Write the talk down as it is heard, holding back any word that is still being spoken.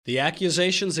The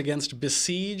accusations against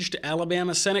besieged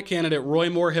Alabama Senate candidate Roy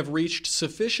Moore have reached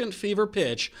sufficient fever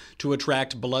pitch to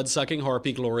attract blood-sucking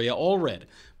harpy Gloria Allred.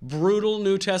 Brutal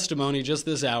new testimony just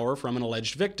this hour from an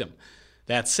alleged victim.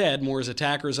 That said, Moore's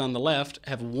attackers on the left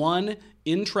have one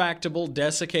intractable,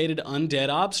 desiccated, undead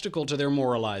obstacle to their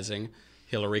moralizing: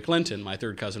 Hillary Clinton, my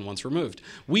third cousin once removed.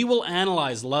 We will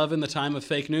analyze love in the time of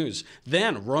fake news.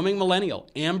 Then, roaming millennial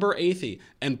Amber Athey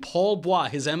and Paul Bois,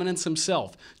 His Eminence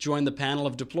himself, join the panel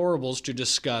of deplorables to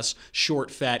discuss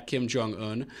short, fat Kim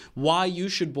Jong-un, why you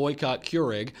should boycott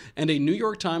Keurig, and a New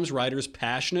York Times writer's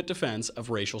passionate defense of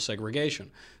racial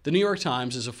segregation. The New York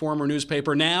Times is a former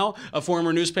newspaper now, a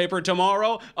former newspaper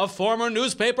tomorrow, a former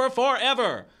newspaper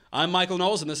forever. I'm Michael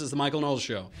Knowles, and this is The Michael Knowles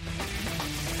Show.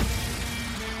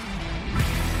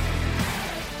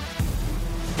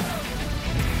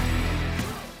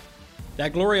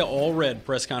 That Gloria Allred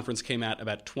press conference came out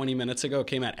about 20 minutes ago. It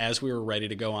came out as we were ready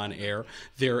to go on air.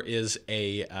 There is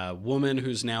a woman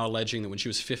who's now alleging that when she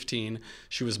was 15,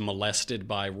 she was molested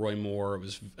by Roy Moore. It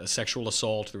was a sexual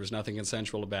assault. There was nothing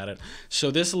consensual about it. So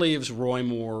this leaves Roy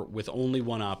Moore with only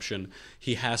one option.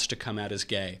 He has to come out as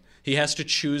gay. He has to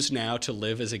choose now to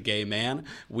live as a gay man.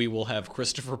 We will have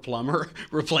Christopher Plummer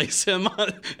replace him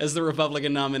as the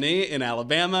Republican nominee in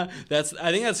Alabama. I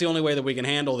think that's the only way that we can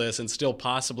handle this and still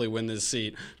possibly win this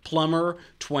seat. Plummer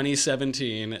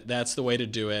 2017, that's the way to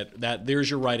do it.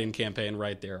 There's your write-in campaign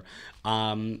right there.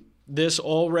 This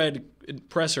Allred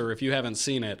presser, if you haven't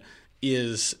seen it,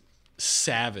 is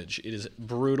savage. It is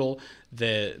brutal.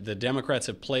 The Democrats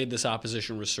have played this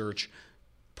opposition research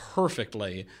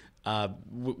perfectly.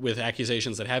 With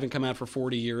accusations that haven't come out for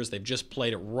 40 years. They've just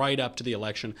played it right up to the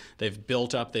election. They've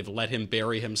built up. They've let him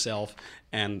bury himself.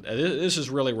 And this is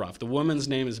really rough. The woman's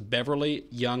name is Beverly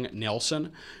Young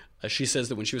Nelson. She says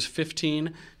that when she was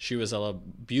 15, she was a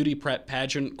beauty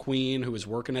pageant queen who was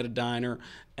working at a diner,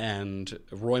 and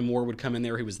Roy Moore would come in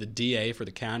there. He was the DA for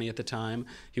the county at the time.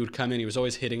 He would come in. He was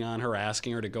always hitting on her,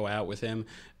 asking her to go out with him.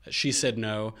 She said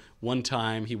no. One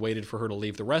time, he waited for her to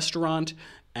leave the restaurant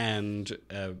and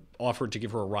offered to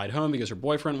give her a ride home because her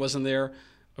boyfriend wasn't there.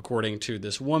 According to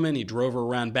this woman, he drove her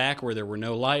around back where there were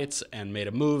no lights and made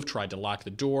a move, tried to lock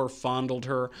the door, fondled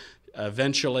her.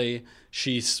 Eventually,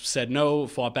 she said no,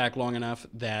 fought back long enough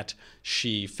that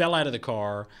she fell out of the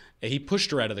car. He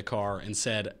pushed her out of the car and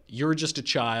said, "You're just a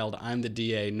child. I'm the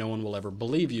DA. No one will ever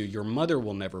believe you. Your mother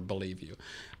will never believe you."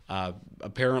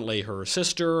 Apparently, her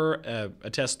sister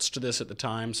attests to this at the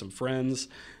time, some friends.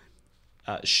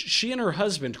 She and her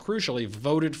husband, crucially,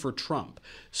 voted for Trump.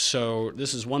 So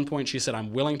this is one point she said,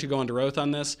 "I'm willing to go under oath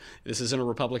on this. This isn't a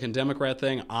Republican-Democrat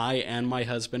thing. I and my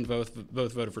husband both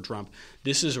voted for Trump."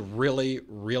 This is really,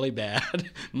 really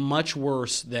bad. Much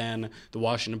worse than the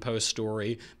Washington Post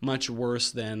story. Much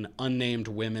worse than unnamed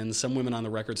women, some women on the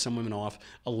record, some women off,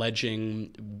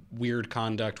 alleging weird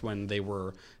conduct when they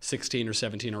were 16 or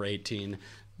 17 or 18.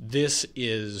 This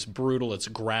is brutal. It's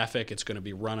graphic. It's going to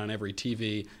be run on every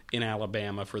TV in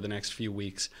Alabama for the next few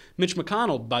weeks. Mitch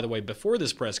McConnell, by the way, before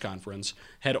this press conference,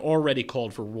 had already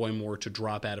called for Roy Moore to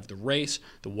drop out of the race.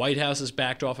 The White House has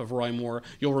backed off of Roy Moore.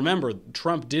 You'll remember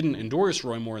Trump didn't endorse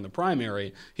Roy Moore in the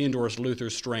primary. He endorsed Luther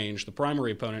Strange, the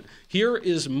primary opponent. Here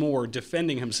is Moore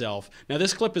defending himself. Now,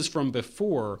 this clip is from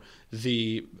before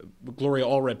the Gloria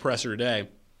Allred presser today,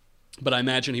 but I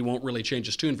imagine he won't really change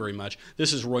his tune very much.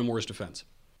 This is Roy Moore's defense.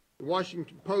 The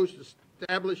Washington Post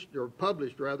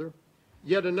published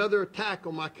yet another attack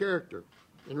on my character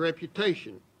and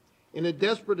reputation in a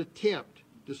desperate attempt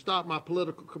to stop my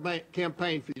political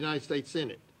campaign for the United States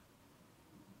Senate.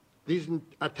 These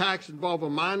attacks involve a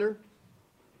minor,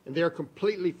 and they are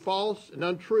completely false and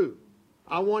untrue.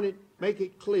 I want to make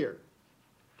it clear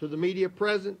to the media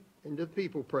present and to the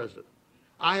people present.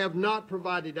 I have not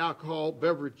provided alcoholic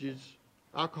beverages,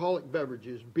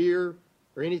 beer,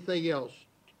 or anything else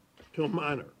to a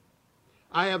minor.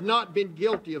 I have not been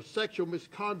guilty of sexual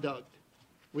misconduct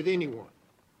with anyone.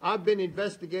 I've been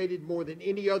investigated more than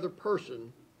any other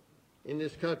person in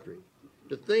this country.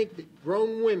 To think that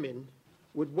grown women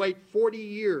would wait 40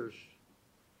 years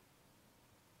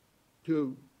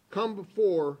to come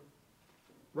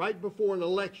right before an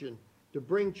election to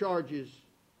bring charges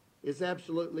is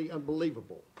absolutely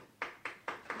unbelievable.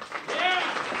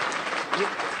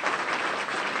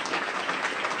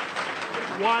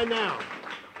 Why now?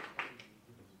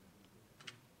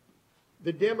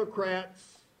 The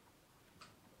Democrats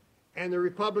and the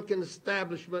Republican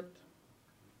establishment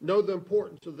know the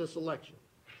importance of this election.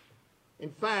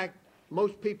 In fact,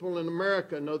 most people in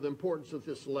America know the importance of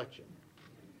this election.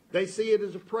 They see it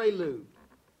as a prelude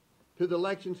to the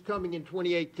elections coming in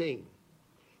 2018.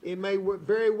 It may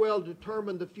very well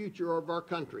determine the future of our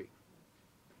country.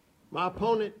 My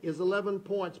opponent is 11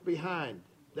 points behind.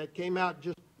 That came out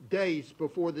just days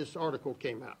before this article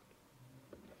came out.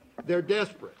 They're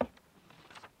desperate.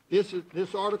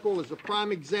 This article is a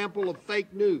prime example of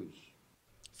fake news.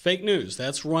 Fake news.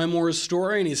 That's Roy Moore's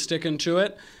story, and he's sticking to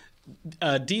it.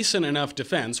 A decent enough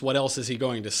defense. What else is he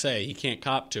going to say? He can't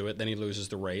cop to it, then he loses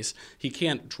the race. He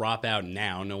can't drop out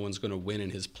now. No one's going to win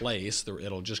in his place.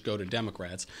 It'll just go to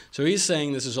Democrats. So he's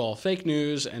saying this is all fake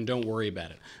news and don't worry about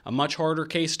it. A much harder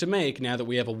case to make now that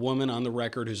we have a woman on the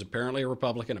record who's apparently a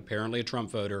Republican, apparently a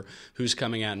Trump voter, who's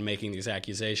coming out and making these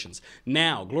accusations.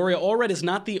 Now, Gloria Allred is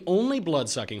not the only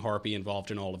blood-sucking harpy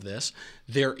involved in all of this.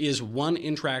 There is one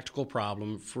intractable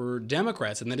problem for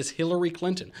Democrats, and that is Hillary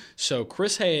Clinton. So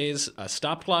Chris Hayes, a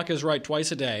stop clock is right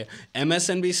twice a day,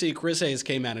 MSNBC Chris Hayes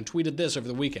came out and tweeted this over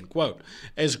the weekend, quote,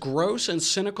 "As gross and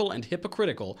cynical and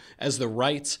hypocritical as the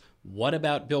right's what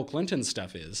about Bill Clinton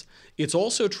stuff is, it's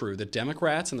also true that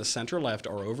Democrats and the center-left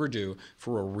are overdue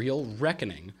for a real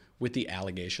reckoning with the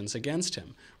allegations against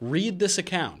him. Read this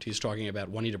account," he's talking about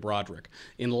Juanita Broaddrick,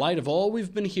 "in light of all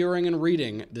we've been hearing and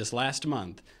reading this last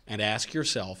month, and ask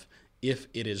yourself if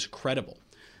it is credible."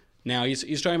 Now,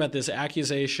 he's talking about this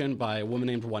accusation by a woman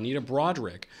named Juanita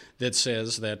Broaddrick that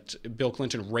says that Bill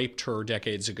Clinton raped her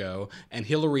decades ago, and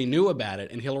Hillary knew about it,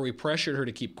 and Hillary pressured her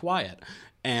to keep quiet.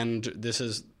 And this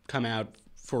has come out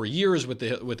for years with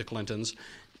the Clintons.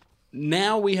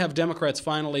 Now we have Democrats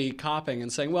finally copping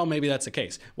and saying, well, maybe that's the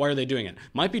case. Why are they doing it?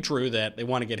 Might be true that they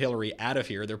want to get Hillary out of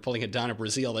here. They're pulling it down to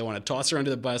Brazil. They want to toss her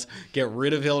under the bus, get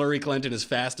rid of Hillary Clinton as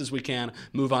fast as we can,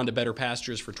 move on to better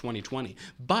pastures for 2020.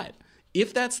 But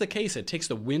if that's the case, it takes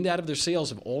the wind out of their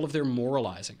sails of all of their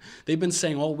moralizing. They've been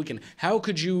saying, how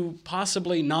could you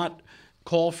possibly not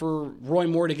call for Roy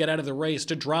Moore to get out of the race,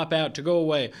 to drop out, to go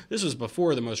away? This was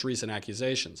before the most recent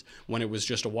accusations, when it was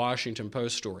just a Washington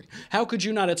Post story. How could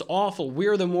you not? It's awful.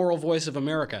 We're the moral voice of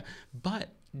America.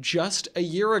 But just a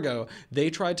year ago, they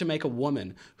tried to make a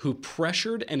woman who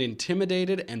pressured and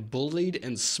intimidated and bullied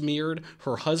and smeared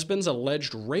her husband's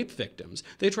alleged rape victims,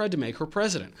 they tried to make her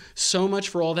president. So much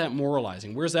for all that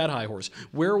moralizing. Where's that high horse?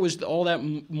 Where was all that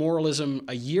moralism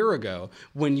a year ago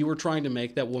when you were trying to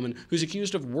make that woman who's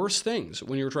accused of worse things,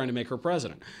 when you were trying to make her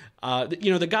president?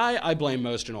 The guy I blame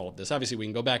most in all of this, obviously we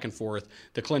can go back and forth.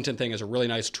 The Clinton thing is a really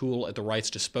nice tool at the right's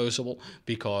disposal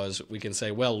because we can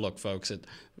say, well, look, folks,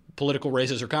 political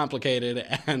races are complicated,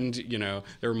 and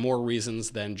there are more reasons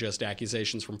than just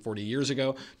accusations from 40 years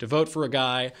ago to vote for a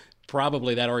guy.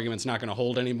 Probably that argument's not going to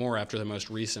hold anymore after the most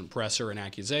recent presser and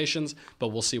accusations, but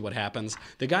we'll see what happens.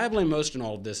 The guy I blame most in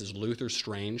all of this is Luther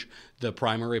Strange, the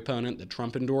primary opponent that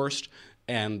Trump endorsed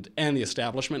and the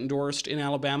establishment endorsed in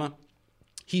Alabama.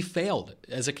 He failed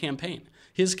as a campaign.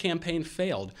 His campaign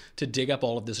failed to dig up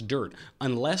all of this dirt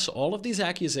unless all of these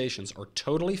accusations are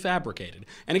totally fabricated.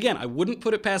 And again, I wouldn't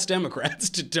put it past Democrats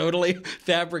to totally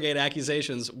fabricate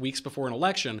accusations weeks before an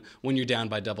election when you're down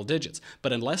by double digits.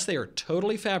 But unless they are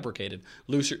totally fabricated,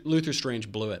 Luther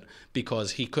Strange blew it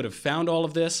because he could have found all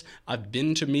of this. I've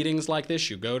been to meetings like this.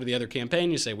 You go to the other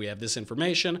campaign, you say, we have this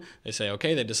information. They say,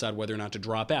 okay, they decide whether or not to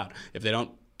drop out. If they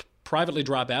don't privately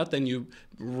drop out, then you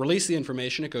release the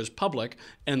information, it goes public,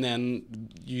 and then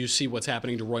you see what's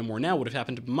happening to Roy Moore now would have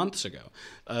happened months ago.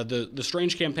 The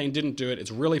Strange campaign didn't do it.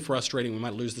 It's really frustrating. We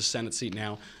might lose the Senate seat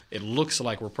now. It looks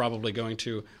like we're probably going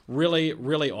to. Really,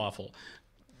 really awful.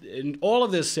 And all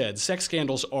of this said, sex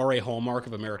scandals are a hallmark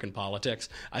of American politics.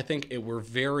 I think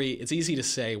it's easy to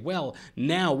say, well,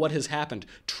 now what has happened?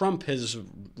 Trump has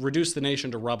reduced the nation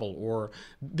to rubble, or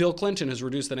Bill Clinton has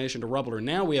reduced the nation to rubble, or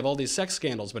now we have all these sex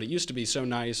scandals, but it used to be so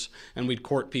nice, and we'd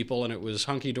court people, and it was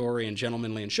hunky-dory and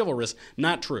gentlemanly and chivalrous.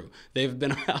 Not true.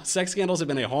 Sex scandals have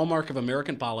been a hallmark of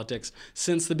American politics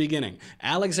since the beginning.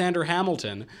 Alexander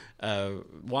Hamilton,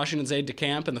 Washington's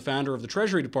aide-de-camp and the founder of the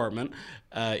Treasury Department,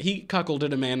 he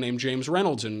cuckolded a man named James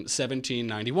Reynolds in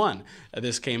 1791.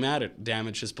 This came out. It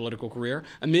damaged his political career.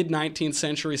 A mid-19th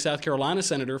century South Carolina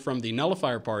senator from the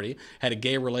Nullifier Party had a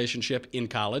gay relationship in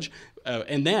college.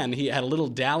 And then he had a little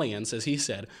dalliance, as he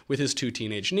said, with his two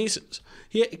teenage nieces.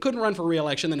 He couldn't run for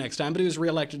re-election the next time, but he was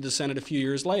re-elected to the Senate a few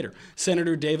years later.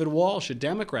 Senator David Walsh, a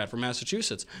Democrat from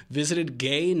Massachusetts, visited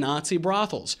gay Nazi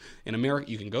brothels. In America,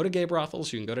 you can go to gay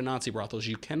brothels, you can go to Nazi brothels.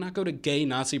 You cannot go to gay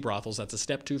Nazi brothels. That's a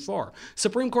step too far.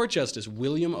 Supreme Court Justice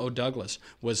William O. Douglas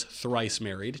was thrice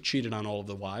married, cheated on all of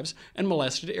the wives, and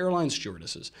molested airline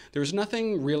stewardesses. There's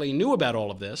nothing really new about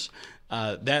all of this.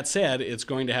 That said, it's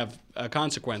going to have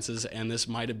consequences, and this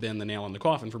might have been the nail in the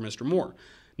coffin for Mr. Moore.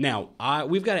 Now,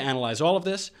 we've got to analyze all of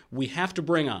this. We have to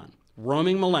bring on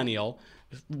roaming millennial,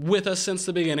 with us since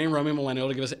the beginning, roaming millennial,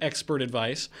 to give us expert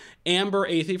advice, Amber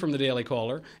Athey from the Daily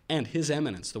Caller, and His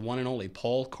Eminence, the one and only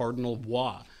Paul Cardinal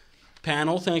Waugh.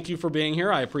 Panel, thank you for being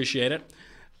here. I appreciate it.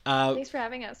 Thanks for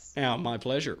having us. Yeah, my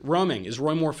pleasure. Roaming, is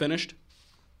Roy Moore finished?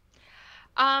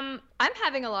 I'm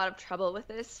having a lot of trouble with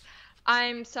this.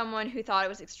 I'm someone who thought it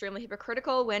was extremely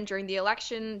hypocritical when, during the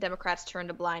election, Democrats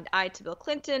turned a blind eye to Bill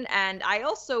Clinton, and I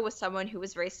also was someone who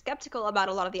was very skeptical about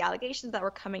a lot of the allegations that were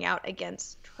coming out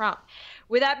against Trump.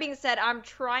 With that being said, I'm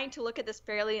trying to look at this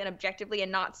fairly and objectively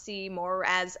and not see Moore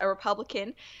as a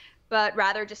Republican, but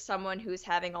rather just someone who's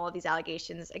having all of these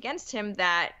allegations against him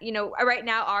that, right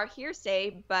now are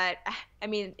hearsay, but I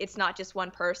mean, it's not just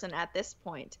one person at this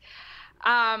point.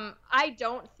 I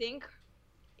don't think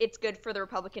it's good for the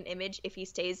Republican image if he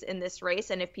stays in this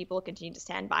race and if people continue to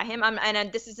stand by him.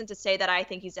 And this isn't to say that I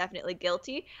think he's definitely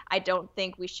guilty. I don't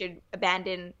think we should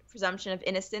abandon presumption of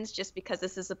innocence just because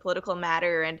this is a political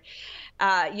matter. And,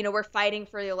 we're fighting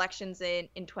for the elections in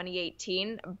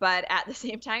 2018. But at the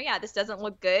same time, this doesn't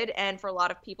look good. And for a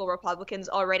lot of people, Republicans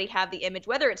already have the image,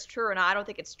 whether it's true or not, I don't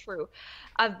think it's true,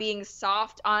 of being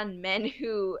soft on men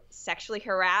who sexually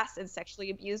harass and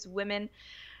sexually abuse women.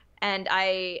 And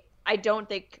I don't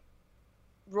think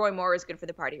Roy Moore is good for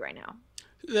the party right now.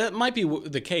 That might be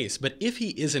the case, but if he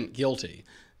isn't guilty,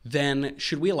 then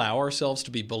should we allow ourselves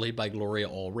to be bullied by Gloria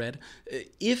Allred?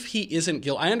 If he isn't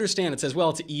guilty, I understand it says, well,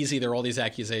 it's easy, there are all these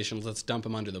accusations, let's dump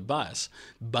him under the bus.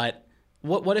 But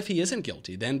what if he isn't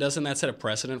guilty? Then doesn't that set a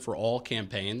precedent for all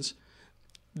campaigns?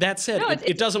 That said,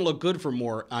 it doesn't look good for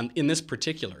Moore in this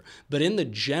particular, but in the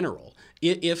general,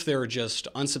 if they're just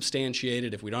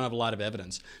unsubstantiated, if we don't have a lot of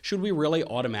evidence, should we really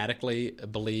automatically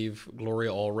believe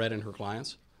Gloria Allred and her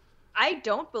clients? I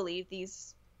don't believe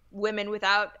these women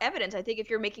without evidence. I think if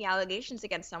you're making allegations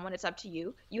against someone, it's up to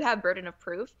you. You have burden of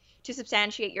proof to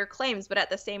substantiate your claims. But at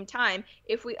the same time,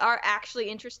 if we are actually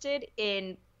interested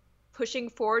in pushing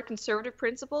forward conservative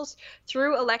principles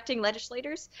through electing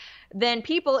legislators, then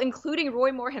people, including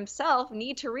Roy Moore himself,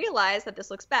 need to realize that this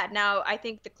looks bad. Now, I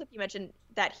think the clip you mentioned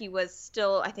that he was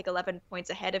still, 11 points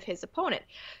ahead of his opponent.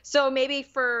 So maybe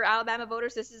for Alabama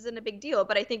voters, this isn't a big deal.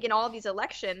 But I think in all of these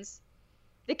elections,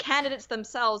 the candidates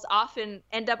themselves often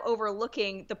end up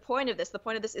overlooking the point of this. The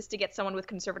point of this is to get someone with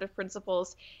conservative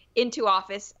principles into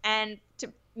office and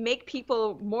to make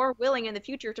people more willing in the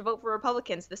future to vote for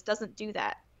Republicans. This doesn't do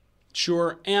that.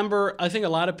 Sure. Amber, I think a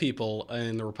lot of people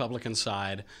in the Republican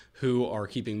side who are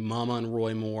keeping mum on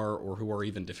Roy Moore or who are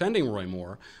even defending Roy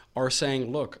Moore are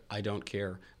saying, look, I don't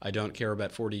care. I don't care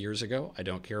about 40 years ago. I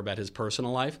don't care about his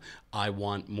personal life. I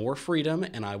want more freedom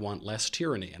and I want less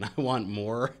tyranny. And I want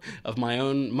more of my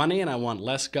own money and I want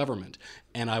less government.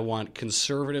 And I want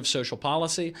conservative social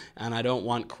policy and I don't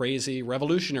want crazy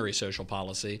revolutionary social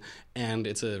policy. And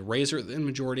it's a razor-thin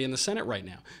majority in the Senate right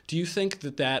now. Do you think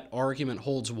that that argument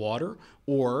holds water?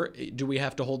 Or do we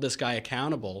have to hold this guy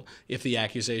accountable if the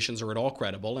accusations are at all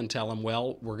credible and tell him,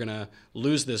 well, we're going to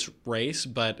lose this race,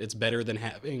 but it's better than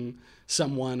having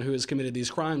someone who has committed these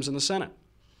crimes in the Senate?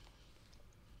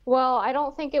 Well, I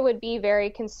don't think it would be very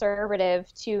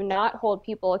conservative to not hold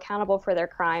people accountable for their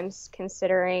crimes,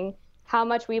 considering how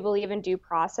much we believe in due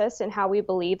process and how we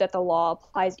believe that the law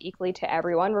applies equally to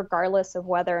everyone, regardless of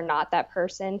whether or not that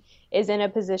person is in a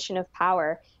position of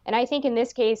power. And I think in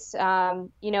this case,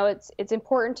 it's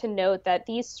important to note that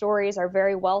these stories are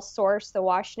very well sourced. The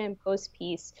Washington Post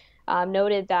piece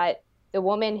noted that the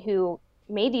woman who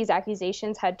made these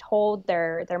accusations had told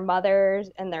their mothers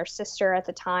and their sister at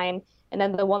the time. And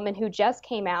then the woman who just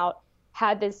came out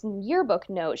had this yearbook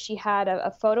note. She had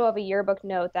a photo of a yearbook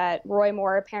note that Roy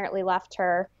Moore apparently left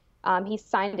her. He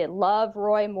signed it, "Love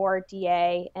Roy Moore,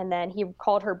 DA," and then he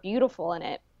called her beautiful in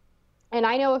it. And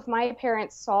I know if my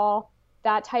parents saw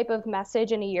that type of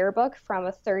message in a yearbook from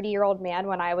a 30-year-old man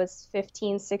when I was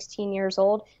 15, 16 years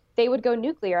old, they would go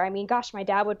nuclear. I mean, gosh, my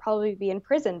dad would probably be in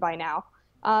prison by now.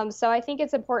 So I think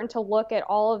it's important to look at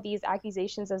all of these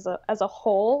accusations as a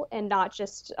whole and not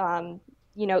just,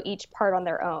 each part on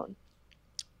their own.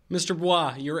 Mr.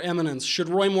 Bois, Your Eminence, should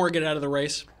Roy Moore get out of the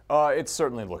race? It's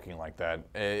certainly looking like that.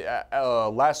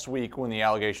 Last week when the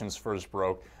allegations first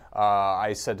broke,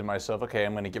 I said to myself, okay,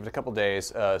 I'm going to give it a couple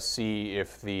days, see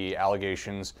if the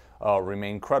allegations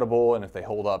remain credible and if they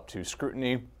hold up to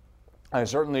scrutiny. I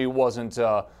certainly wasn't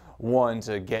one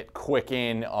to get quick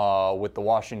in with the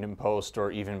Washington Post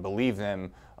or even believe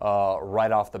them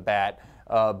right off the bat,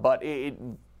 but it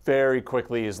very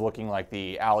quickly is looking like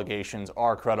the allegations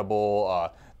are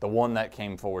credible. The one that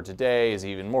came forward today is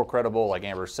even more credible. Like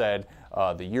Amber said,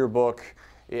 the yearbook.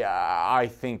 I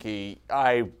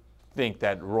think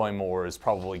that Roy Moore is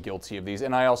probably guilty of these.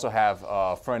 And I also have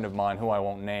a friend of mine who I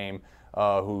won't name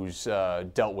who's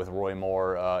dealt with Roy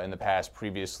Moore in the past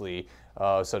previously,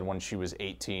 said when she was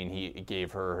 18, he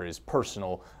gave her his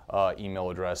personal email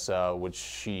address, which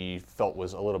she felt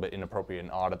was a little bit inappropriate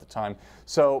and odd at the time.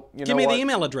 So, Give me the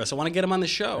email address. I want to get him on the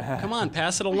show. Come on,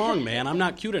 pass it along, man. I'm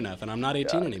not cute enough, and I'm not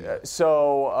 18 anymore.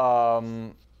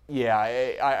 So, yeah,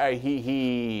 I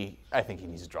think he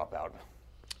needs to drop out.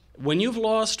 When you've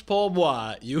lost Paul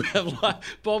Bois, you have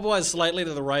Paul Bois is slightly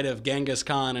to the right of Genghis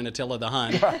Khan and Attila the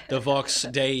Hun, the Vox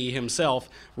Dei himself.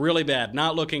 Really bad,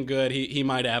 not looking good. He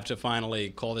might have to finally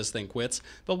call this thing quits,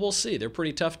 but we'll see. They're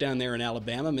pretty tough down there in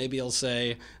Alabama. Maybe he'll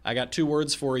say, "I got 2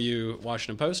 words for you,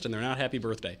 Washington Post," and they're not happy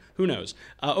birthday. Who knows?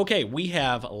 Okay, we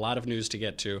have a lot of news to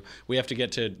get to. We have to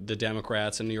get to the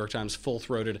Democrats and New York Times'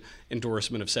 full-throated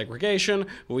endorsement of segregation.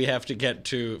 We have to get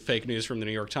to fake news from the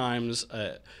New York Times,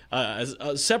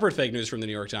 separate fake news from the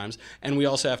New York Times, and we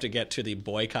also have to get to the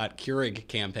boycott Keurig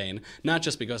campaign, not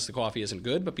just because the coffee isn't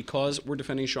good, but because we're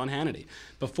defending Sean Hannity.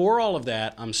 Before all of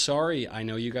that, I'm sorry, I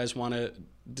know you guys want to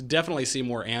definitely see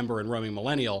more Amber and Roaming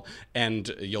Millennial, and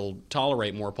you'll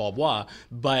tolerate more Paul Bois,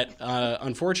 but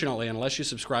unfortunately, unless you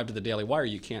subscribe to the Daily Wire,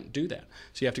 you can't do that.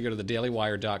 So you have to go to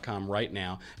thedailywire.com right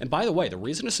now. And by the way, the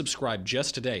reason to subscribe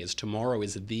just today is tomorrow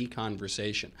is The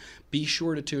Conversation. Be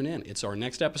sure to tune in. It's our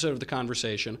next episode of The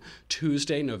Conversation,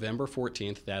 Tuesday, November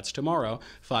 14th. That's tomorrow,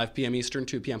 5 p.m. Eastern,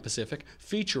 2 p.m. Pacific,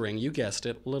 featuring, you guessed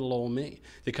it, little old me.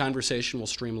 The Conversation will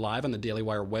stream live on the Daily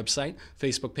Wire website,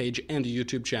 Facebook page, and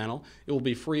YouTube channel. It will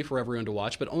be free for everyone to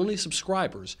watch, but only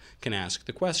subscribers can ask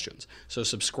the questions. So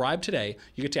subscribe today.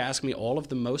 You get to ask me all of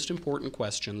the most important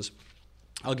questions.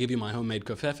 I'll give you my homemade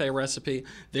covfefe recipe.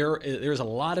 There's a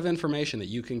lot of information that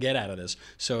you can get out of this.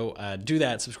 So do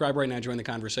that. Subscribe right now. Join the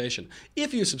conversation.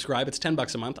 If you subscribe, it's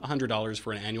 $10 a month, $100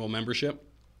 for an annual membership.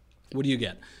 What do you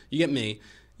get? You get me.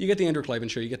 You get the Andrew Klavan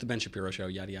Show. You get the Ben Shapiro Show.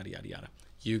 Yada, yada, yada, yada.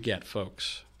 You get,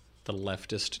 folks, the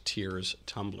Leftist Tears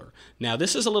Tumblr. Now,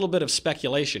 this is a little bit of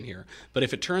speculation here, but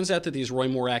if it turns out that these Roy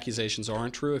Moore accusations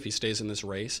aren't true, if he stays in this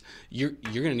race, you're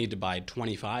going to need to buy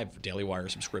 25 Daily Wire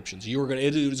subscriptions.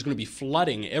 It is going to be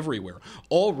flooding everywhere.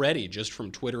 Already, just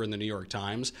from Twitter and the New York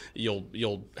Times,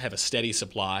 you'll have a steady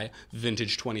supply,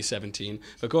 vintage 2017.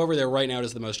 But go over there right now. It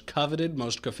is the most coveted,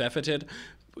 most covfeted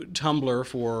Tumblr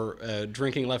for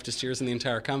drinking leftist tears in the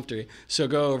entire country. So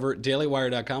go over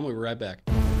dailywire.com. We'll be right back.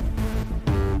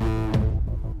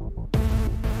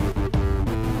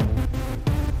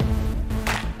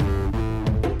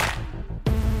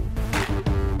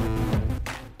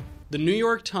 The New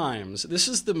York Times, this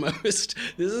is the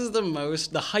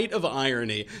height of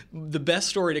irony, the best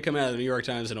story to come out of the New York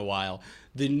Times in a while.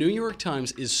 The New York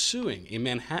Times is suing a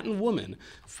Manhattan woman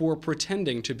for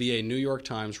pretending to be a New York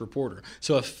Times reporter.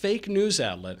 So a fake news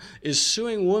outlet is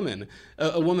suing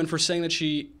a woman for saying that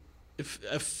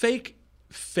a fake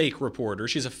reporter.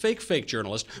 She's a fake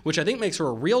journalist, which I think makes her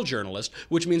a real journalist,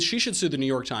 which means she should sue the New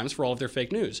York Times for all of their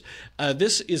fake news.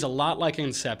 This is a lot like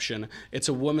Inception. It's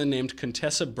a woman named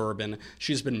Contessa Bourbon.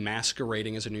 She's been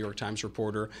masquerading as a New York Times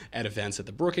reporter at events at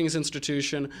the Brookings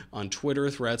Institution, on Twitter,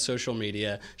 throughout social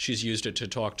media. She's used it to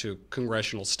talk to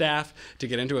congressional staff, to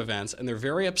get into events, and they're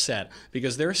very upset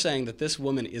because they're saying that this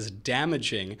woman is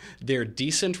damaging their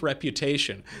decent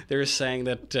reputation. They're saying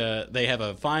that they have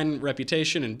a fine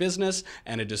reputation in business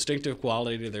and a distinctive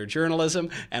quality to their journalism,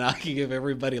 and I can give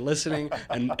everybody listening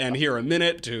and here a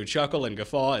minute to chuckle and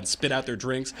guffaw and spit out their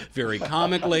drinks very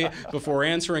comically before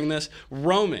answering this.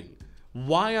 Roaming,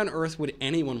 why on earth would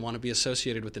anyone want to be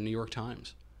associated with the New York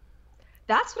Times?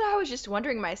 That's what I was just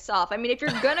wondering myself. I mean, if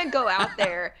you're going to go out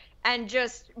there and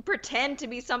just pretend to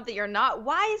be something you're not,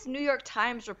 why is New York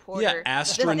Times reporter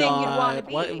astronaut, the thing you'd want to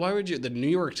be? Why would you? The New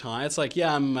York Times? It's like,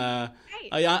 yeah, I'm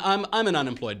an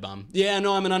unemployed bum. Yeah,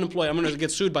 no, I'm an unemployed. I'm going to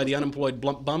get sued by the unemployed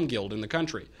bum guild in the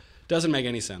country. Doesn't make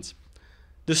any sense.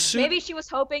 Maybe she was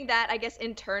hoping that, I guess,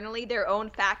 internally their own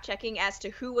fact-checking as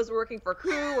to who was working for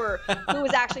who or who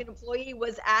was actually an employee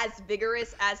was as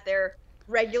vigorous as their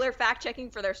regular fact-checking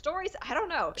for their stories. I don't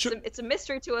know. It's a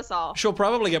mystery to us all. She'll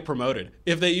probably get promoted.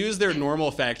 If they use their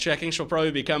normal fact-checking, she'll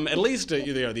probably become at least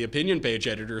the opinion page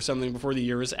editor or something before the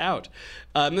year is out.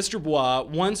 Mr. Bois,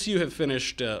 once you have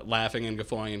finished laughing and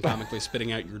guffawing and comically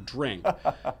spitting out your drink,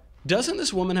 doesn't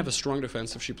this woman have a strong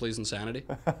defense if she pleads insanity?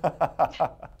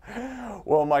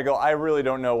 Well, Michael, I really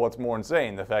don't know what's more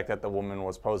insane, the fact that the woman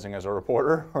was posing as a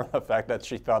reporter or the fact that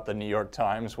she thought the New York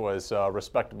Times was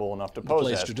respectable enough to pose as.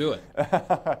 The place to do it.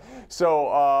 So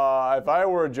if I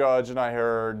were a judge and I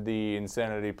heard the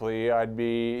insanity plea, I'd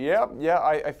be,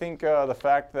 I think the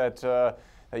fact that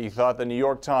you thought the New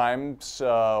York Times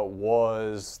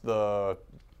was the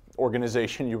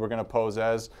organization you were going to pose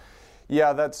as,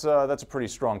 Yeah, that's a pretty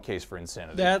strong case for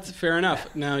insanity. That's fair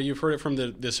enough. Now, you've heard it from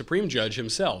the Supreme Judge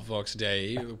himself, Vox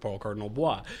Dei, Paul Cardinal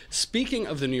Bois. Speaking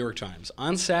of the New York Times,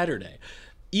 on Saturday,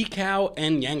 Ikao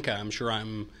Enyenka, I'm sure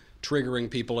I'm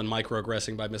triggering people and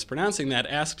microaggressing by mispronouncing that,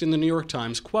 asked in the New York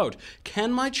Times, quote,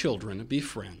 "Can my children be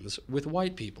friends with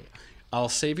white people?" I'll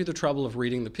save you the trouble of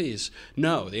reading the piece.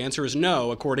 No, the answer is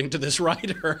no, according to this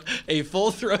writer, a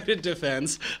full-throated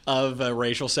defense of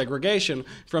racial segregation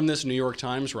from this New York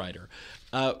Times writer.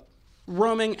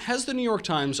 Roaming, has the New York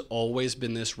Times always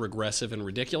been this regressive and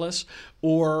ridiculous?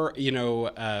 Or,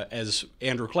 as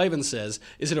Andrew Klavan says,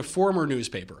 is it a former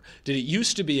newspaper? Did it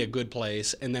used to be a good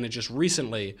place and then it just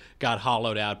recently got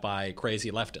hollowed out by crazy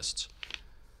leftists?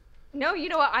 No, you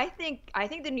know what? I think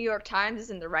the New York Times is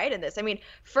in the right in this. I mean,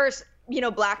 first,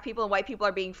 black people and white people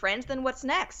are being friends. Then what's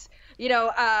next?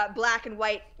 Black and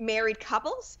white married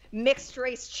couples, mixed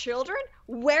race children.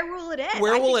 Where will it end?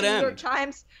 Where will it end? The New York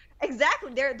Times.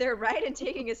 Exactly. They're right in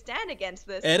taking a stand against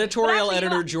this. Editorial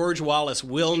editor George Wallace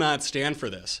will not stand for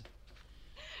this.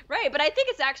 Right, but I think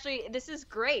this is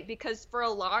great because for a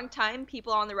long time,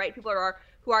 people on the right, people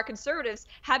who are conservatives,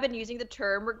 have been using the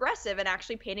term regressive and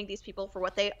actually painting these people for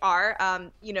what they are,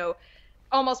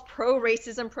 almost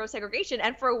pro-racism, pro-segregation.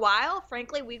 And for a while,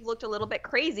 frankly, we've looked a little bit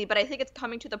crazy, but I think it's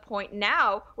coming to the point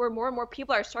now where more and more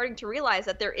people are starting to realize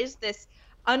that there is this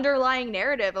underlying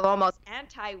narrative of almost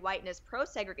anti-whiteness,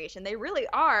 pro-segregation. They really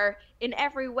are in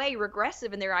every way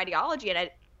regressive in their ideology.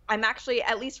 And I'm actually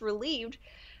at least relieved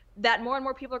that more and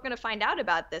more people are going to find out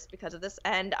about this because of this.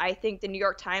 And I think the New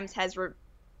York Times has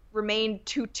remained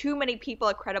to too many people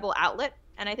a credible outlet.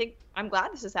 And I'm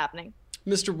glad this is happening.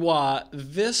 Mr. Bois,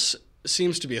 this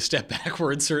seems to be a step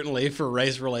backward, certainly, for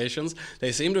race relations.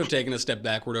 They seem to have taken a step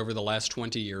backward over the last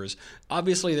 20 years.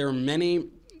 Obviously, there are many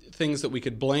things that we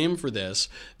could blame for this.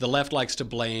 The left likes to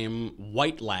blame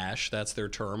white lash, that's their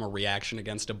term, a reaction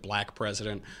against a black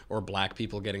president or black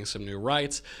people getting some new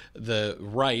rights. The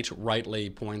right rightly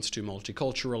points to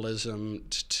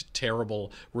multiculturalism,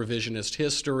 terrible revisionist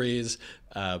histories,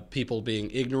 people being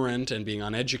ignorant and being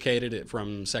uneducated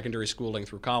from secondary schooling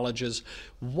through colleges.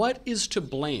 What is to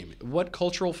blame? What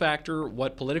cultural factor,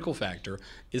 what political factor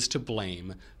is to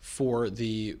blame for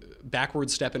the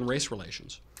backward step in race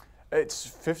relations? It's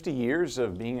 50 years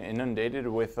of being inundated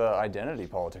with identity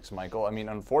politics, Michael. I mean,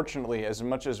 unfortunately, as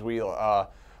much as we as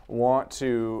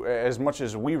much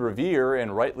as we revere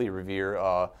and rightly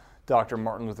revere Dr.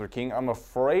 Martin Luther King, I'm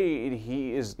afraid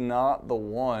he is not the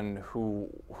one who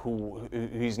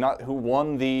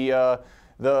won the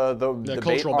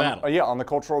cultural battle. On the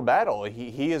cultural battle.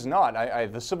 He is not.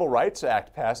 The Civil Rights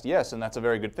Act passed, yes, and that's a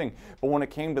very good thing. But when it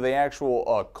came to the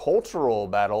actual cultural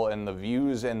battle and the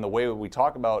views and the way we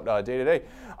talk about day to day,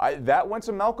 that went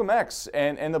to Malcolm X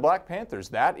and the Black Panthers.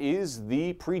 That is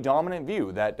the predominant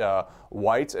view, that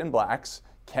whites and blacks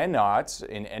cannot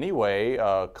in any way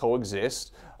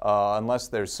coexist unless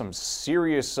there's some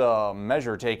serious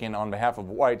measure taken on behalf of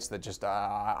whites that just,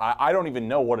 I don't even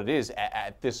know what it is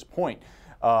at this point.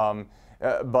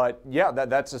 But yeah,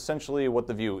 that's essentially what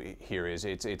the view here is.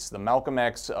 It's the Malcolm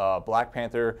X, Black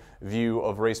Panther view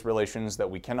of race relations, that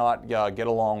we cannot get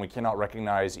along, we cannot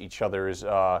recognize each other's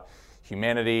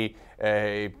humanity.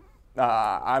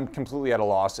 I'm completely at a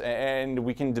loss, and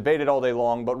we can debate it all day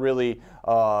long, but really,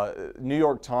 New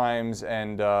York Times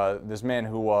and this man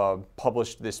who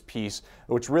published this piece,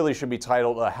 which really should be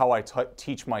titled How I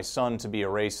Teach My Son to Be a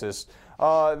Racist,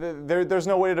 there's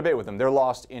no way to debate with them. They're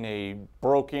lost in a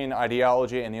broken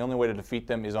ideology, and the only way to defeat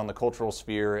them is on the cultural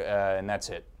sphere, and that's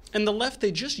it. And the left,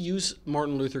 they just use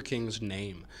Martin Luther King's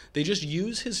name. They just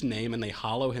use his name and they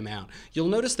hollow him out. You'll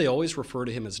notice they always refer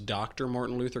to him as Dr.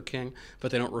 Martin Luther King,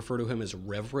 but they don't refer to him as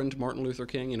Reverend Martin Luther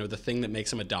King, the thing that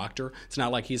makes him a doctor. It's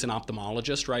not like he's an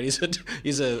ophthalmologist, right?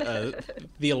 He's a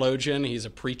theologian, he's a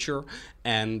preacher,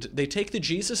 and they take the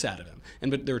Jesus out of him.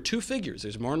 But there are two figures.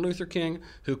 There's Martin Luther King,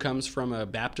 who comes from a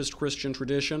Baptist Christian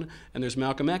tradition, and there's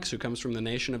Malcolm X, who comes from the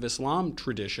Nation of Islam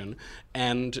tradition,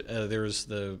 and there's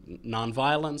the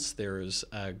nonviolence. There's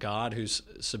God who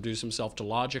subdues himself to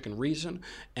logic and reason,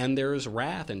 and there's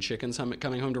wrath and chickens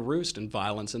coming home to roost and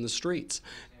violence in the streets.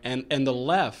 And the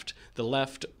left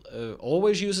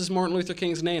always uses Martin Luther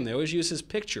King's name. They always use his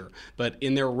picture. But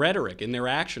in their rhetoric, in their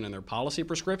action, in their policy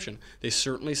prescription, they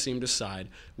certainly seem to side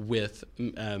with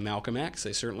Malcolm X.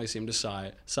 They certainly seem to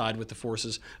side with the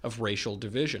forces of racial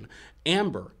division.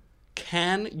 Amber,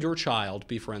 can your child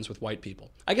be friends with white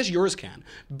people? I guess yours can,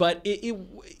 but it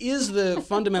is the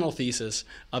fundamental thesis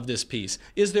of this piece.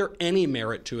 Is there any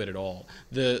merit to it at all?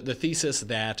 The thesis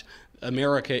that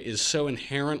America is so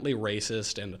inherently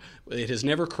racist, and it has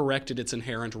never corrected its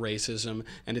inherent racism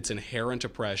and its inherent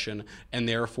oppression, and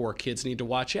therefore kids need to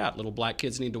watch out. Little black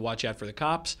kids need to watch out for the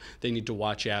cops. They need to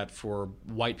watch out for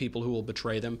white people who will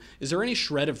betray them. Is there any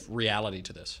shred of reality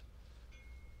to this?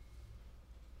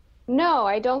 No,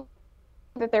 I don't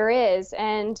think that there is.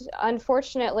 And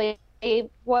unfortunately,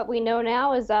 what we know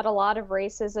now is that a lot of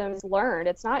racism is learned.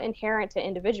 It's not inherent to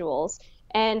individuals.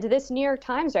 And this New York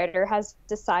Times writer has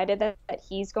decided that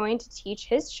he's going to teach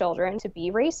his children to be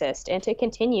racist and to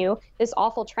continue this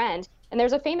awful trend. And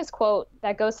there's a famous quote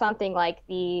that goes something like,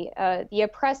 the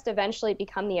oppressed eventually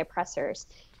become the oppressors.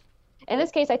 In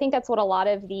this case, I think that's what a lot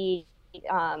of the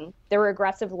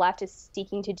regressive left is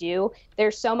seeking to do.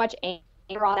 There's so much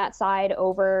anger on that side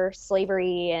over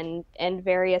slavery and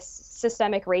various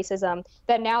systemic racism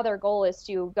that now their goal is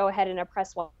to go ahead and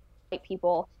oppress white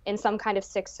people in some kind of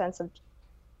sick sense of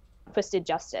twisted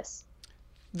justice.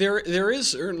 There is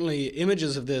certainly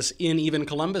images of this in even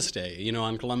Columbus Day. You know,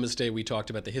 on Columbus Day, we talked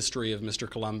about the history of Mr.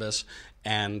 Columbus,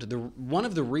 and one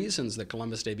of the reasons that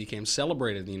Columbus Day became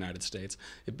celebrated in the United States,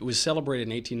 it was celebrated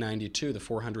in 1892, the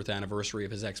 400th anniversary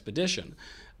of his expedition,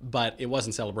 but it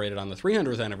wasn't celebrated on the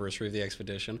 300th anniversary of the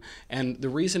expedition. And the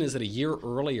reason is that a year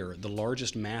earlier, the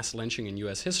largest mass lynching in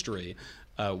U.S. history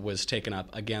was taken up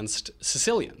against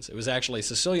Sicilians. It was actually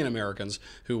Sicilian Americans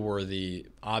who were the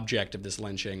object of this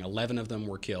lynching. 11 of them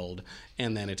were killed,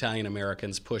 and then Italian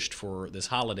Americans pushed for this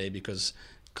holiday because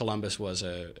Columbus was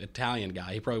an Italian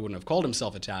guy. He probably wouldn't have called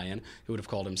himself Italian. He would have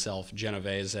called himself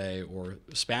Genovese or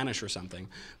Spanish or something.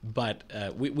 But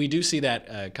we do see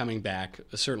that coming back,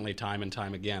 certainly time and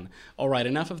time again. All right,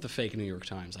 enough of the fake New York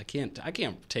Times. I can't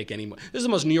take any more. This is the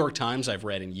most New York Times I've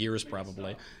read in years,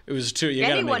 probably. It was too. You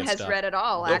Anyone gotta make it has stop. read it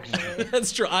all, actually.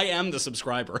 That's true. I am the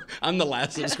subscriber. I'm the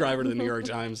last subscriber to the New York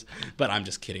Times. But I'm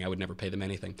just kidding. I would never pay them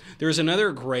anything. There's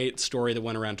another great story that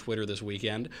went around Twitter this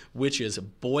weekend, which is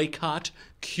boycott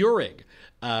Keurig.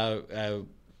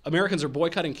 Americans are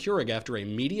boycotting Keurig after a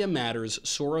Media Matters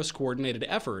Soros-coordinated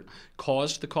effort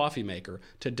caused the coffee maker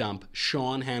to dump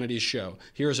Sean Hannity's show.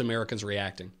 Here's Americans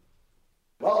reacting.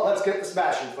 Well, let's get the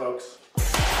smashing, folks.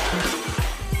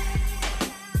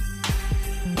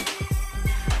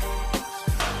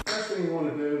 First thing you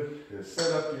want to do is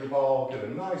set up your ball, get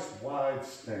a nice wide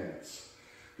stance.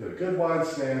 Get a good wide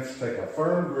stance, take a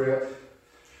firm grip,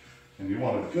 and you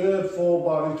want a good full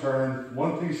body turn,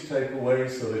 one-piece takeaway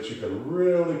so that you can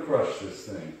really crush this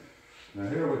thing. Now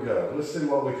here we go. Let's see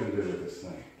what we can do with this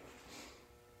thing.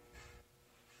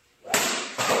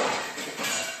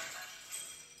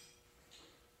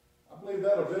 I believe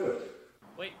that'll do it.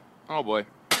 Wait. Oh boy.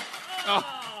 Oh.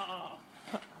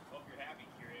 Hope you're happy,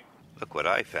 Keurig. Look what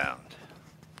I found.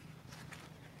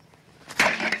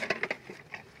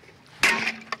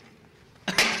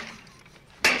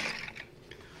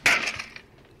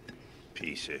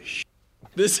 Piece of shit.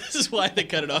 This is why they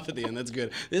cut it off at the end. That's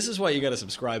good. This is why you got to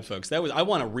subscribe, folks. I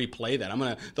want to replay that.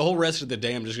 The whole rest of the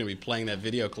day I'm just going to be playing that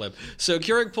video clip. So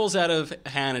Keurig pulls out of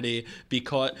Hannity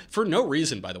because, for no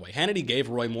reason, by the way. Hannity gave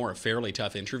Roy Moore a fairly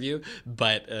tough interview,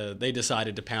 but they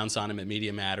decided to pounce on him at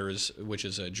Media Matters, which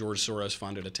is a George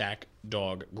Soros-funded attack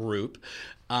dog group.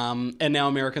 And now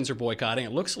Americans are boycotting.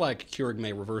 It looks like Keurig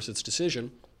may reverse its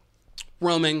decision.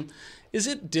 Roaming, is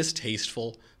it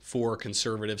distasteful for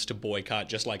conservatives to boycott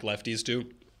just like lefties do?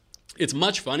 It's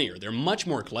much funnier. They're much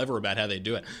more clever about how they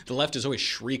do it. The left is always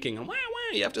shrieking, wah,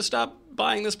 wah, you have to stop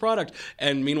buying this product.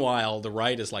 And meanwhile, the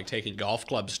right is like taking golf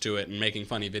clubs to it and making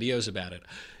funny videos about it.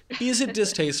 Is it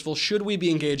distasteful? Should we be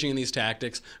engaging in these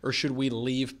tactics, or should we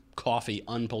leave coffee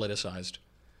unpoliticized?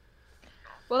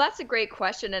 Well, that's a great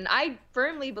question, and I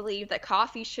firmly believe that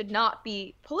coffee should not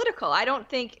be political. I don't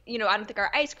think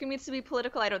our ice cream needs to be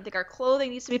political. I don't think our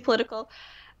clothing needs to be political.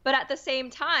 But at the same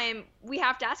time, we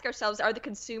have to ask ourselves, are the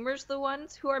consumers the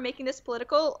ones who are making this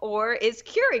political, or is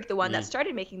Keurig the one that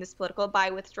started making this political by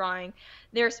withdrawing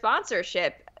their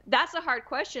sponsorship? That's a hard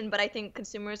question, but I think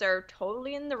consumers are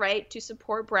totally in the right to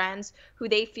support brands who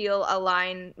they feel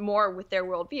align more with their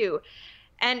worldview.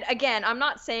 And again, I'm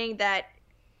not saying that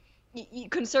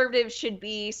conservatives should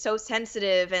be so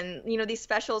sensitive and these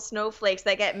special snowflakes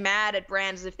that get mad at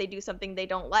brands if they do something they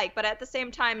don't like, but at the same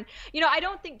time I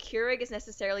don't think Keurig is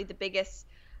necessarily the biggest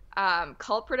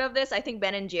culprit of this. I think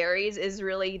Ben & Jerry's is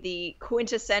really the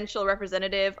quintessential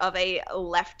representative of a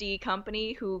lefty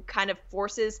company who kind of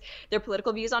forces their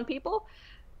political views on people.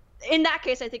 In that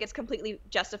case, I think it's completely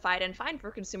justified and fine for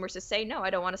consumers to say, no,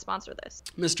 I don't want to sponsor this.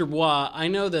 Mr. Bois, I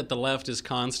know that the left is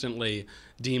constantly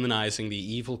demonizing the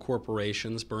evil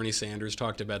corporations. Bernie Sanders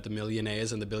talked about the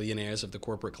millionaires and the billionaires of the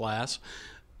corporate class.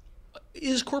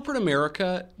 Is corporate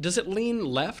America, does it lean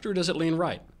left or does it lean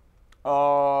right?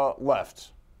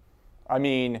 Left. I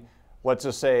mean, let's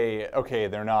just say, okay,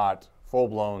 they're not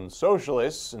full-blown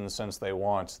socialists in the sense they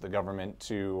want the government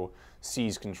to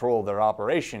seize control of their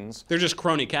operations. They're just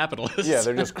crony capitalists. Yeah,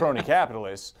 they're just crony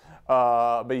capitalists.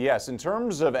 But yes, in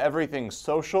terms of everything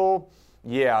social,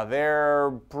 yeah,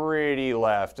 they're pretty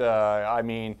left. I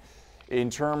mean, in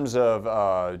terms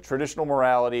of traditional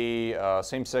morality,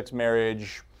 same-sex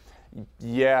marriage,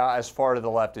 yeah, as far to the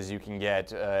left as you can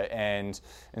get. And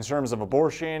in terms of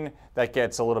abortion, that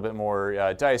gets a little bit more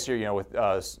dicier, you know, with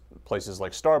places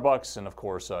like Starbucks and, of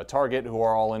course, Target, who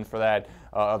are all in for that.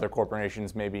 Other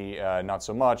corporations, maybe not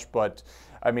so much. But,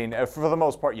 I mean, for the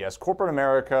most part, yes, corporate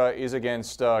America is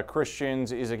against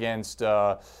Christians, is against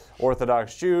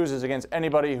Orthodox Jews, is against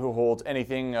anybody who holds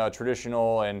anything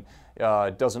traditional and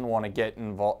doesn't want to get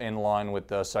in line with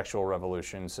the sexual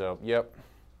revolution. So, yep.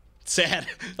 Sad.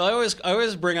 I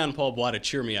always bring on Paul Bois to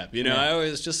cheer me up. You know, I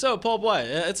always just, so Paul Bois,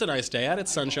 it's a nice day out.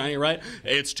 It's sunshiny, right?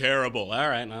 It's terrible. All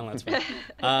right, no, that's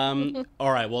fine.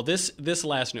 All right, well, this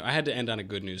last news, I had to end on a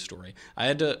good news story. I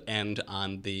had to end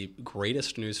on the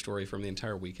greatest news story from the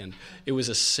entire weekend. It was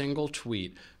a single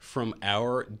tweet from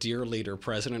our dear leader,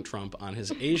 President Trump, on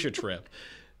his Asia trip.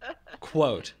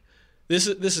 Quote, this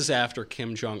is after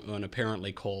Kim Jong-un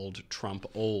apparently called Trump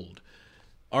old.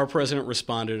 Our president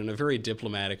responded in a very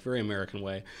diplomatic, very American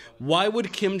way. Why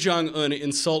would Kim Jong-un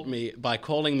insult me by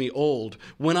calling me old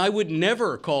when I would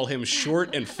never call him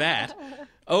short and fat?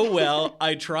 Oh, well,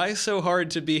 I try so hard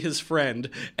to be his friend,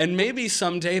 and maybe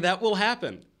someday that will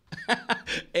happen.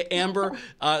 Amber,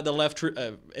 the left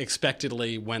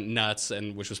expectedly went nuts,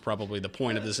 and which was probably the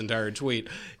point of this entire tweet.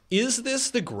 Is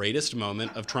this the greatest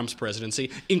moment of Trump's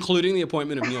presidency, including the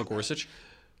appointment of Neil Gorsuch?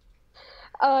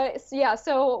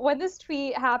 So when this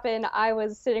tweet happened, I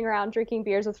was sitting around drinking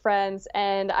beers with friends,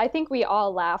 and I think we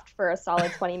all laughed for a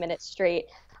solid 20 minutes straight.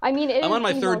 I mean, I'm on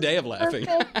my third day of laughing.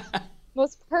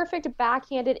 Most perfect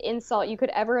backhanded insult you could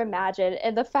ever imagine,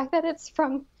 and the fact that it's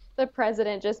from the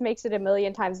president just makes it a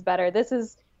million times better. This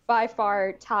is by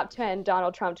far top 10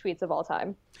 Donald Trump tweets of all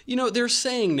time. You know, they're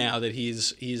saying now that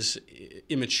he's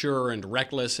immature and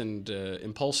reckless and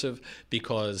impulsive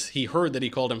because he heard that he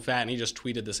called him fat and he just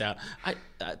tweeted this out.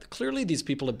 Clearly, these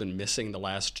people have been missing the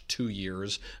last 2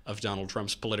 years of Donald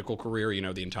Trump's political career, you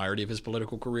know, the entirety of his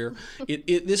political career.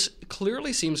 This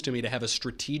clearly seems to me to have a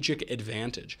strategic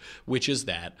advantage, which is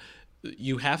that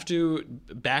you have to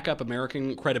back up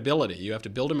American credibility. You have to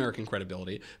build American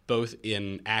credibility, both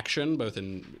in action, both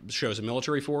in shows of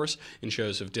military force, in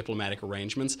shows of diplomatic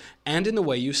arrangements, and in the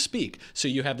way you speak. So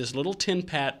you have this little tin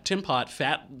pot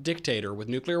fat dictator with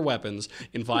nuclear weapons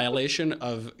in violation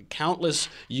of countless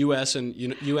U.S. and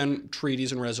UN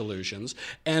treaties and resolutions,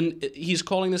 and he's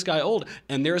calling this guy old.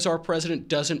 And there's our president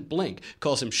doesn't blink,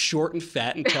 calls him short and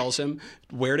fat, and tells him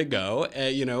where to go,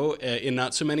 in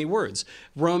not so many words.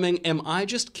 Roaming, am I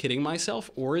just kidding myself,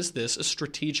 or is this a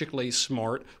strategically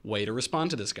smart way to respond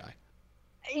to this guy?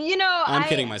 You know, I'm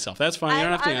kidding myself. That's fine. You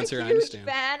don't have to answer. I'm I understand.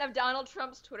 a huge fan of Donald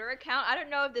Trump's Twitter account. I don't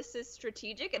know if this is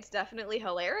strategic. It's definitely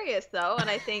hilarious, though. And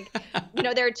I think,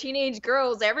 there are teenage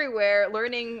girls everywhere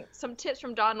learning some tips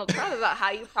from Donald Trump about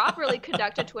how you properly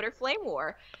conduct a Twitter flame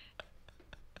war.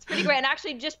 It's pretty great. And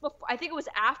actually, just before, I think it was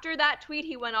after that tweet,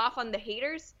 he went off on the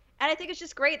haters. And I think it's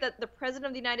just great that the president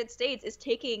of the United States is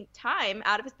taking time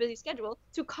out of his busy schedule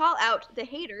to call out the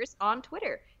haters on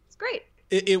Twitter. It's great.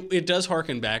 It does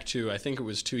harken back to, I think it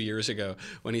was 2 years ago,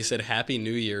 when he said Happy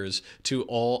New Year's to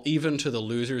all, even to the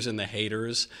losers and the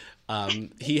haters.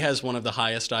 He has one of the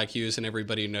highest IQs and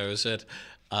everybody knows it.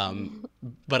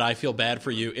 But I feel bad for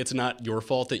you. It's not your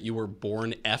fault that you were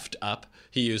born effed up.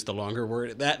 He used the longer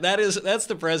word. That's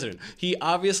the president. He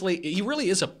really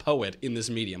is a poet in this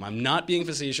medium. I'm not being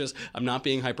facetious. I'm not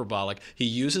being hyperbolic. He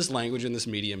uses language in this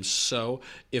medium so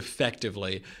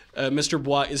effectively. Mr.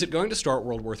 Bois, is it going to start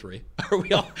World War III?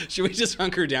 Should we just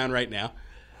hunker down right now?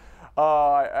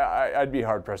 I'd be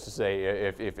hard pressed to say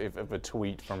if a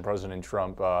tweet from President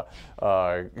Trump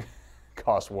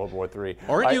cost World War III.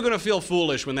 Aren't you going to feel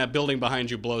foolish when that building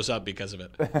behind you blows up because of it?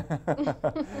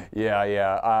 Yeah,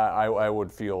 I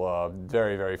would feel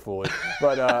very, very foolish.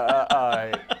 But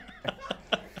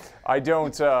I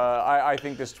don't. I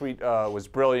think this tweet was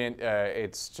brilliant.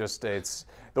 It's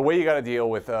the way you got to deal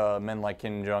with men like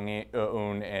Kim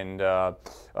Jong-un and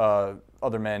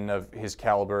other men of his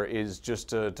caliber is just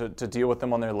to deal with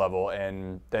them on their level,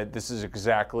 and that this is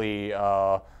exactly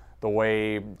the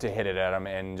way to hit it at him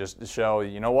and just show,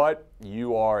 you know what,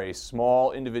 you are a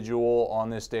small individual on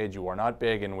this stage. You are not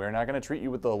big, and we're not going to treat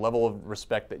you with the level of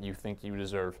respect that you think you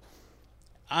deserve.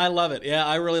 I love it. Yeah,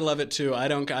 I really love it too.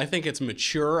 I think it's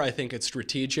mature. I think it's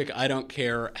strategic. I don't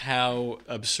care how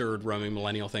absurd roaming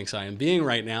millennial thinks I am being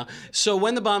right now. So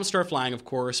when the bombs start flying, of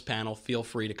course, panel, feel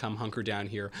free to come hunker down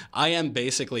here. I am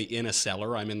basically in a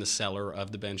cellar. I'm in the cellar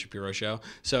of the Ben Shapiro Show.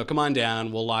 So come on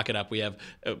down. We'll lock it up. We have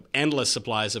endless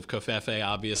supplies of Covfefe,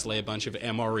 obviously, a bunch of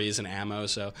MREs and ammo.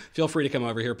 So feel free to come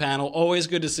over here. Panel, always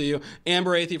good to see you.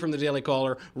 Amber Athey from the Daily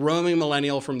Caller, roaming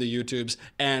millennial from the YouTubes,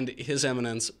 and His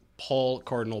Eminence Paul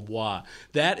Cardinal Bois.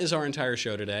 That is our entire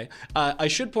show today. I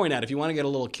should point out, if you want to get a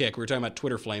little kick, we were talking about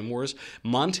Twitter flame wars.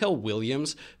 Montel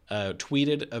Williams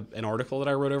tweeted an article that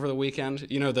I wrote over the weekend.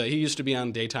 You know, he used to be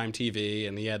on daytime TV,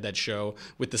 and he had that show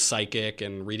with the psychic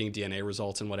and reading DNA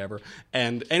results and whatever.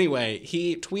 And anyway,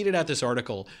 he tweeted out this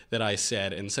article that I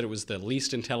said and said it was the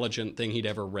least intelligent thing he'd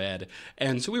ever read.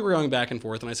 And so we were going back and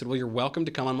forth, and I said, well, you're welcome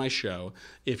to come on my show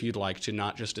if you'd like to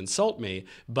not just insult me,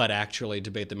 but actually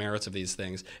debate the merits of these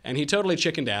things. And he totally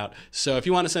chickened out. So if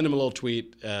you want to send him a little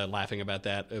tweet laughing about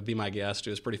that, be my guest.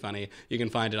 It was pretty funny. You can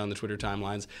find it on the Twitter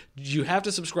timelines. You have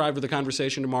to subscribe for the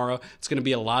conversation tomorrow. It's going to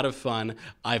be a lot of fun.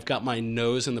 I've got my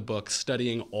nose in the book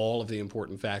studying all of the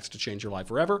important facts to change your life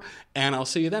forever. And I'll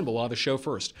see you then, but we'll have a show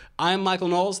first. I'm Michael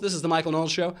Knowles. This is The Michael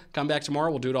Knowles Show. Come back tomorrow.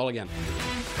 We'll do it all again.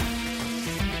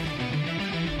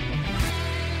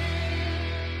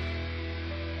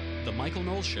 The Michael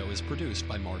Knowles Show is produced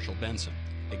by Marshall Benson.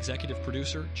 Executive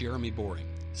producer, Jeremy Boring.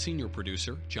 Senior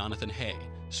producer, Jonathan Hay.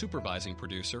 Supervising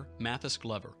producer, Mathis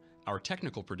Glover. Our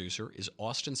technical producer is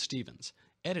Austin Stevens.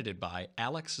 Edited by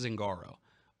Alex Zingaro.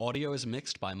 Audio is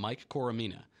mixed by Mike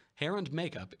Coromina. Hair and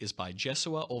makeup is by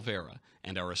Jesua Olvera.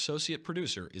 And our associate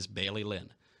producer is Bailey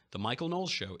Lynn. The Michael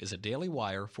Knowles Show is a Daily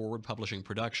Wire Forward Publishing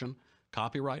production.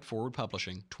 Copyright Forward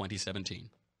Publishing 2017.